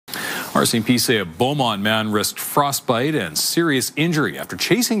RCMP say a Beaumont man risked frostbite and serious injury after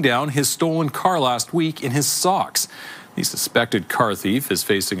chasing down his stolen car last week in his socks. The suspected car thief is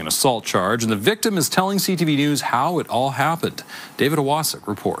facing an assault charge, and the victim is telling CTV News how it all happened. David Ewasuk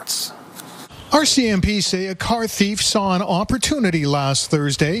reports. RCMP say a car thief saw an opportunity last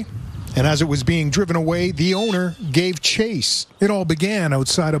Thursday, and as it was being driven away, the owner gave chase. It all began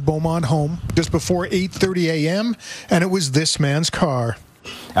outside a Beaumont home just before 8:30 a.m., and it was this man's car.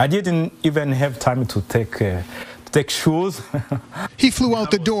 I didn't even have time to take shoes. He flew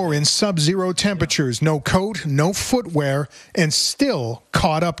out the door in sub-zero temperatures, no coat, no footwear, and still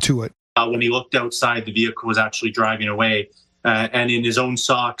caught up to it. When he looked outside, the vehicle was actually driving away, and in his own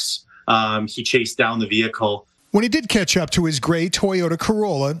socks, he chased down the vehicle. When he did catch up to his gray Toyota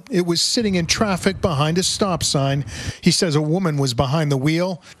Corolla, it was sitting in traffic behind a stop sign. He says a woman was behind the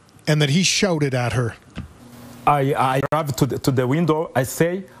wheel and that he shouted at her. I arrived to the window. I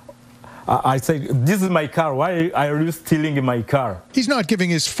say, this is my car. Why are you stealing my car? He's not giving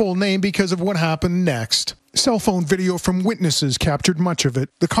his full name because of what happened next. Cell phone video from witnesses captured much of it.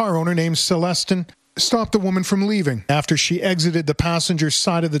 The car owner, named Celestin, stopped the woman from leaving. After she exited the passenger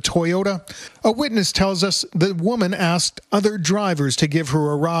side of the Toyota, a witness tells us the woman asked other drivers to give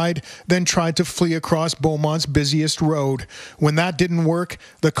her a ride, then tried to flee across Beaumont's busiest road. When that didn't work,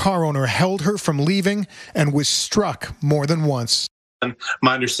 the car owner held her from leaving and was struck more than once.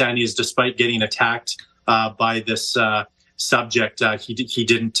 My understanding is despite getting attacked by this subject, he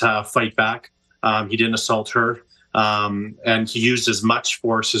didn't fight back. He didn't assault her. And he used as much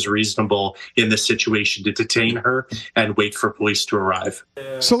force as reasonable in this situation to detain her and wait for police to arrive.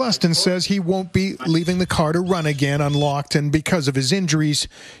 Celestin says he won't be leaving the car to run again unlocked, and because of his injuries,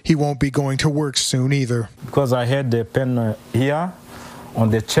 he won't be going to work soon either. Because I had the pain here on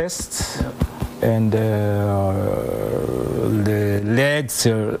the chest, and the legs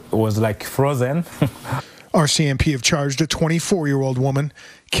was like frozen. RCMP have charged a 24-year-old woman,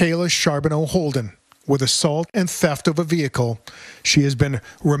 Kayla Charbonneau Holden, with assault and theft of a vehicle. She has been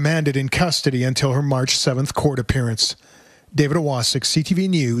remanded in custody until her March 7th court appearance. David Ewasuk, CTV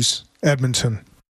News, Edmonton.